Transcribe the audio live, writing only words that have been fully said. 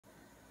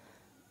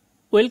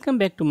Welcome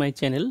back to my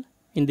channel.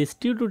 In this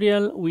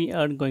tutorial we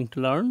are going to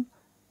learn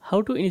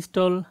how to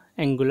install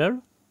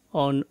Angular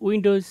on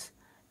Windows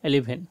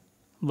 11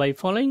 by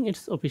following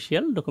its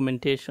official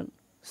documentation.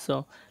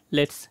 So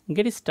let's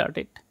get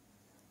started.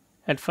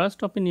 At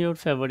first open your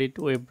favorite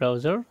web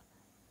browser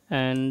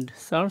and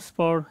search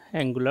for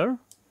Angular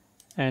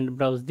and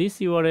browse this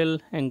URL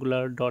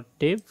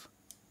angular.dev.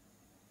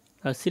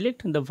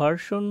 Select the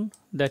version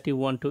that you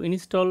want to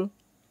install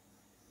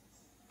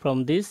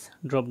from this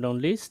drop down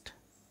list.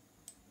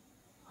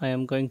 I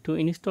am going to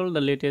install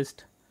the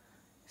latest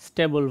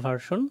stable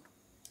version.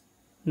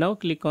 Now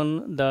click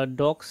on the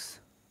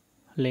docs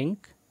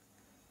link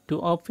to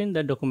open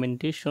the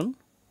documentation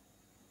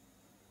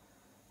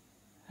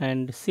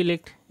and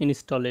select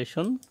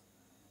installation.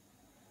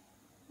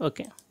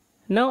 Okay.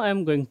 Now I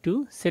am going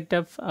to set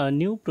up a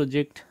new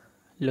project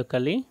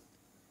locally.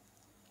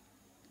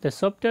 The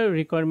software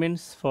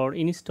requirements for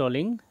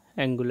installing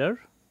Angular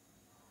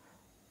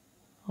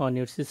on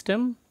your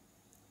system.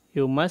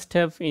 You must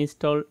have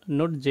installed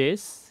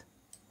Node.js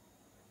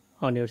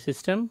on your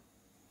system.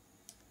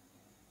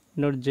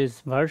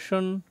 Node.js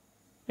version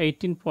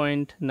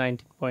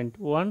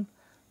 18.19.1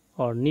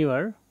 or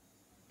newer.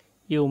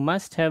 You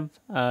must have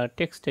a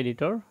text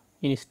editor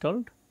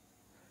installed.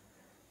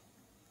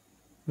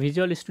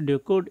 Visual Studio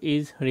Code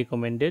is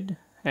recommended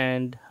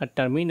and a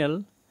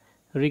terminal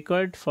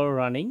required for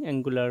running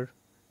Angular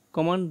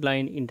command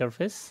line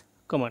interface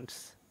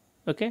commands.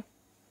 Okay.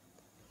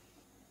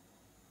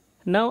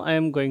 Now I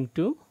am going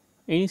to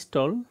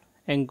install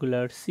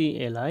Angular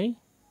CLI.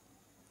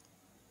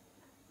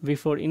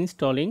 Before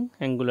installing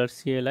Angular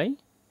CLI,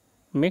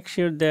 make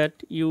sure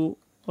that you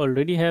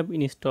already have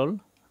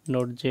installed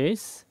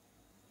Node.js.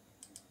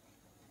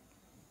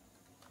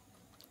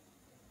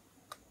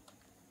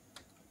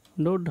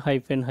 Node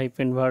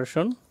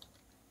version.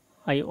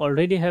 I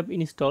already have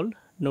installed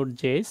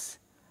Node.js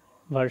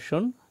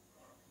version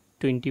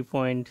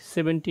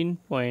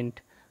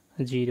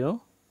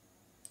 20.17.0.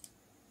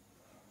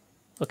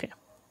 Okay.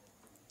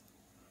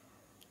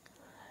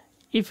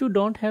 If you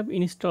don't have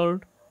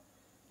installed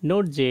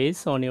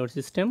Node.js on your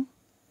system,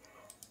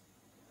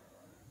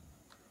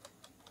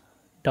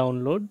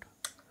 download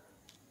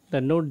the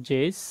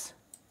Node.js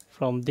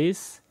from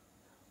this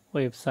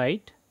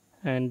website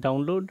and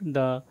download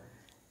the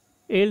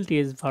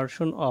LTS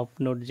version of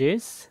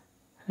Node.js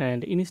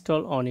and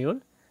install on your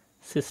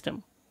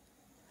system.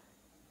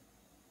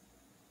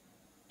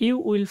 You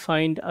will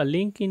find a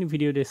link in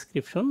video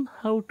description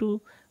how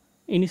to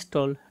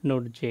install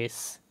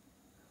Node.js.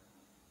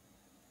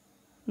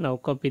 Now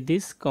copy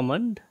this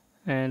command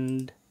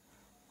and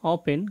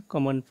open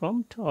command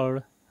prompt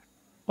or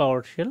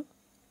PowerShell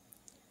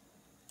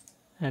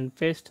and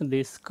paste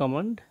this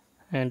command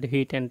and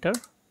hit enter.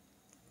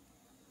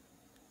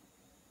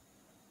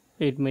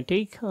 It may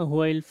take a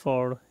while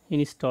for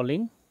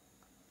installing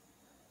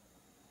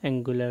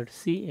Angular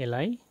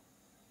CLI.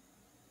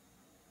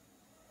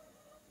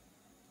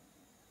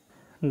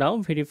 Now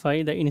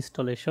verify the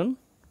installation.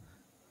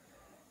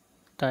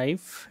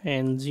 Type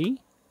ng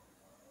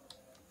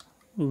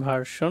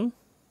version.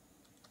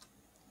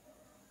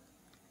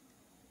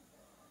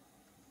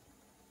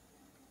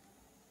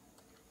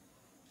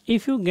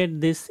 If you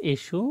get this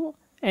issue,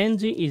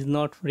 ng is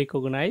not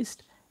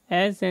recognized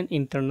as an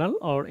internal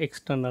or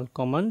external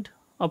command,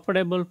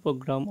 operable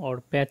program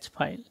or patch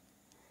file.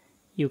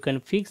 You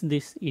can fix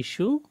this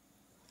issue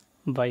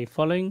by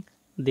following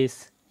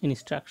this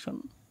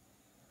instruction.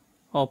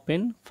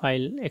 Open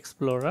File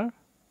Explorer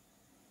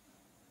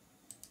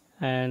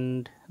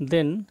and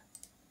then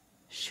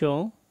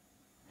show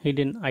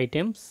hidden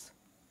items.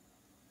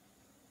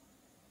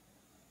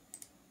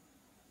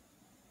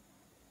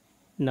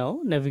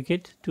 Now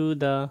navigate to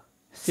the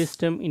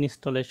system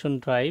installation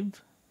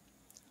drive,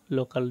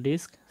 local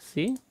disk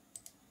C,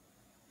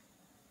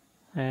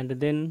 and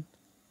then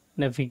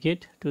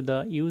navigate to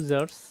the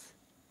users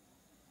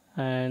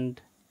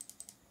and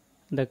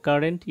the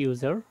current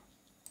user.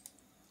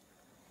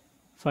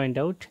 Find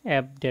out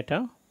app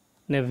data,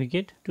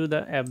 navigate to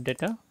the app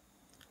data,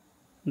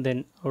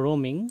 then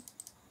roaming,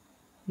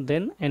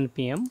 then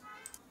npm.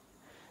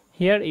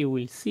 Here you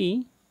will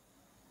see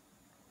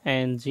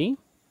ng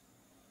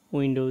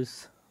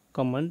Windows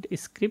command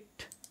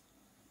script.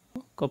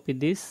 Copy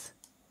this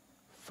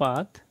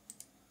path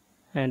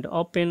and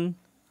open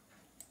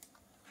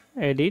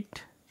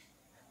edit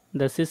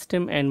the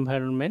system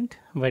environment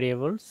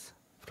variables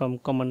from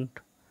control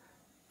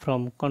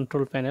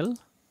panel.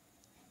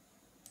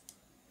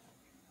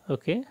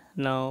 Okay,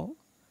 now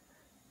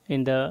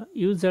in the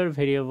user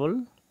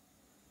variable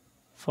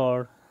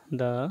for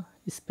the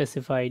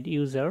specified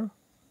user,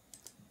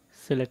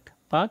 select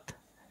path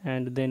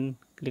and then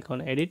click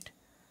on edit.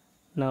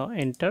 Now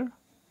enter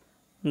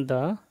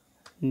the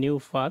new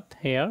path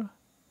here.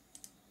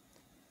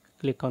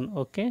 Click on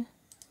OK,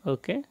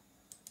 OK,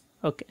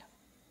 OK.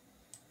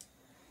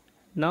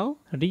 Now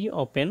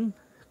reopen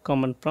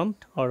command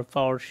prompt or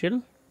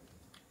PowerShell.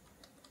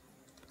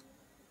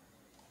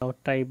 Now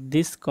type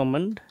this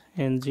command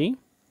ng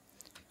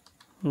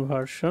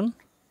version.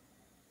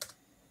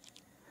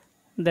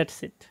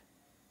 That's it.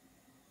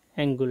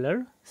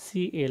 Angular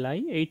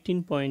CLI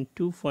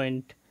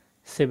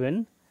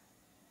 18.2.7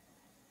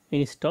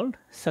 installed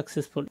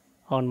successfully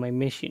on my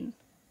machine.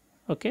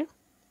 Okay.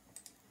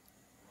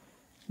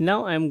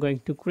 Now I am going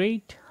to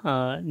create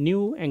a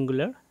new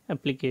Angular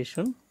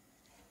application.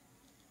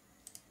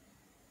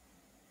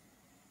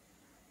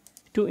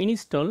 To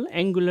install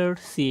Angular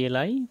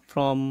CLI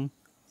from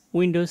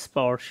Windows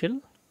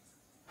PowerShell,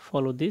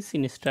 follow this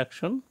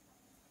instruction.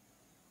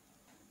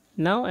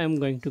 Now I am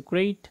going to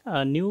create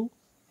a new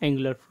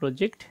Angular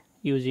project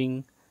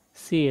using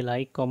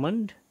CLI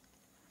command.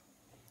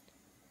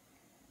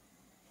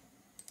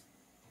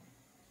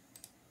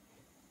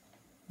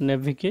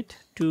 Navigate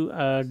to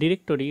a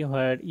directory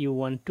where you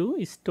want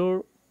to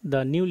store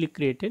the newly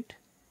created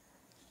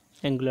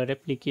Angular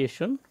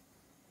application.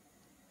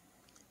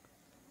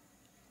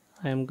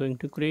 I am going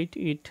to create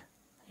it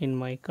in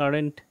my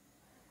current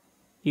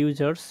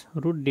users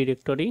root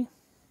directory.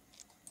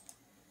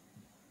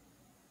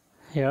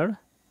 Here,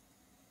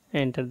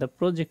 enter the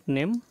project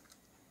name.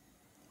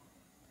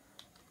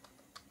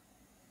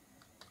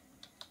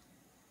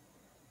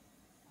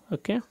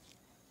 Okay.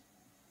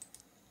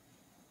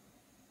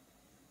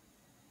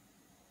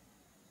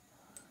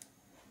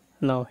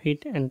 Now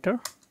hit enter.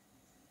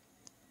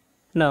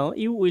 Now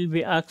you will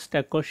be asked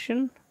a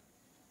question.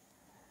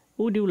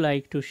 Would you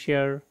like to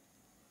share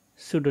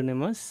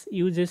pseudonymous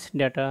uses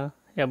data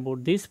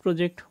about this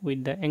project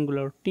with the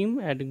Angular team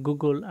at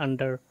Google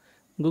under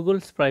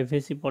Google's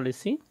privacy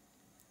policy?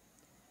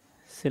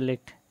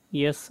 Select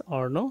yes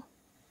or no.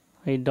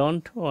 I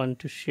don't want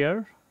to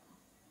share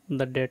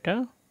the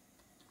data.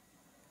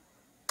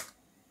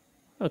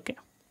 Okay.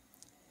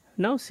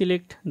 Now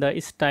select the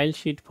style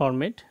sheet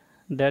format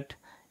that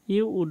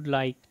you would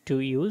like to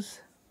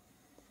use.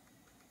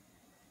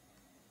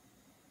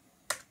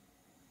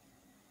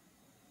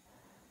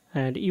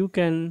 And you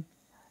can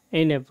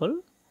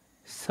enable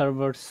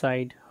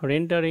server-side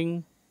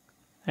rendering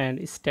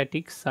and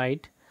static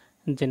site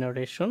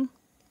generation.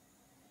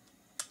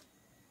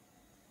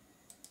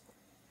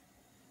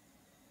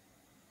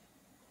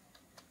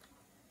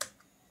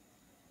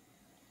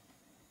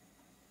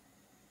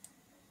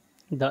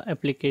 The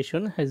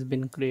application has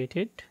been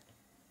created.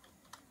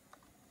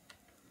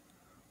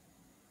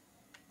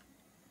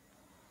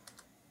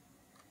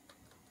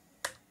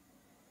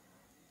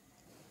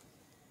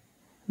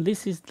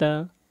 This is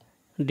the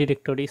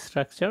directory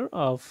structure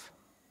of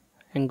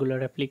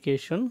Angular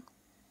application.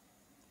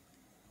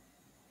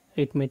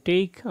 It may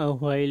take a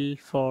while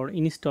for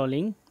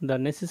installing the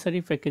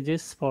necessary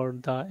packages for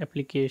the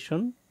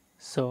application,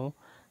 so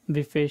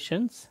be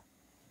patient.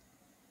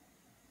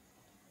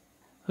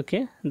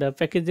 Okay, the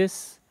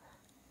packages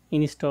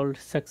installed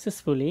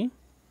successfully.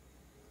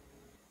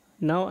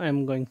 Now I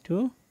am going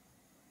to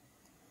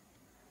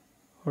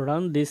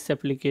run this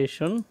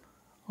application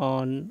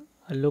on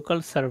a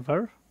local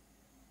server.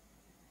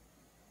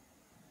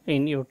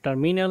 In your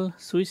terminal,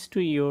 switch to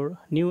your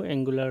new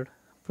Angular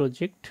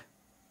project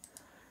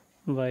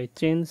by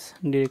change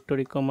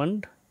directory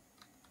command.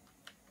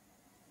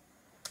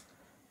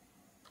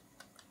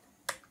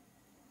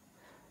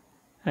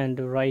 And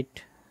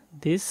write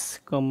this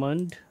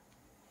command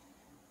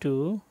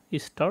to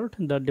start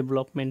the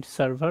development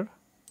server.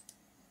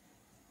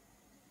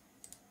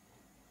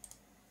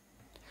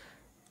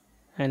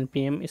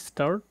 npm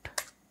start,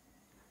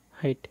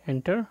 hit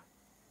enter.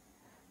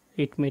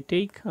 It may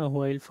take a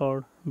while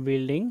for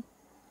building.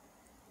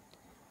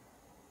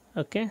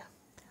 Okay,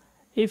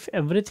 if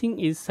everything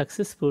is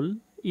successful,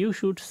 you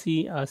should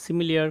see a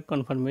similar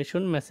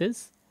confirmation message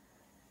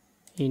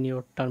in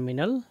your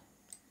terminal.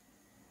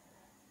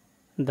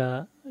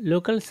 The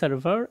local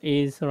server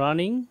is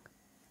running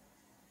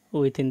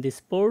within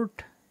this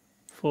port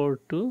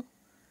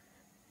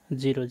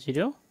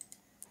 4200.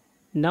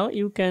 Now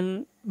you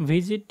can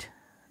visit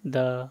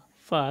the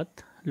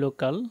path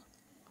local,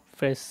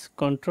 press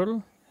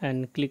Ctrl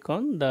and click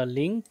on the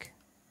link.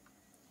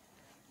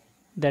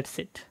 That's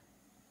it.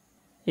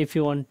 If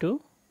you want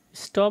to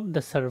stop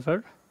the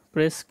server,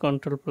 press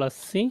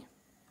Ctrl+C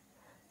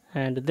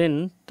and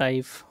then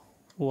type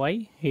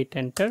Y, hit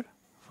enter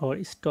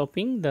for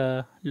stopping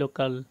the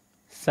local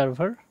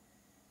server.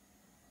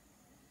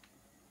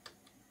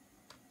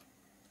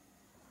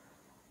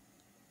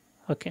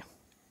 Okay.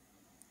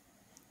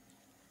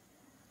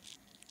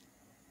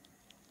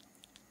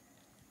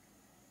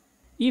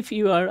 If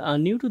you are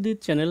new to this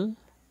channel,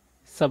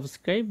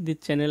 subscribe this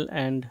channel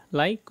and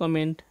like,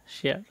 comment,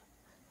 share.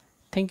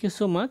 Thank you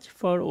so much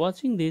for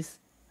watching this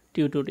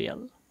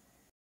tutorial.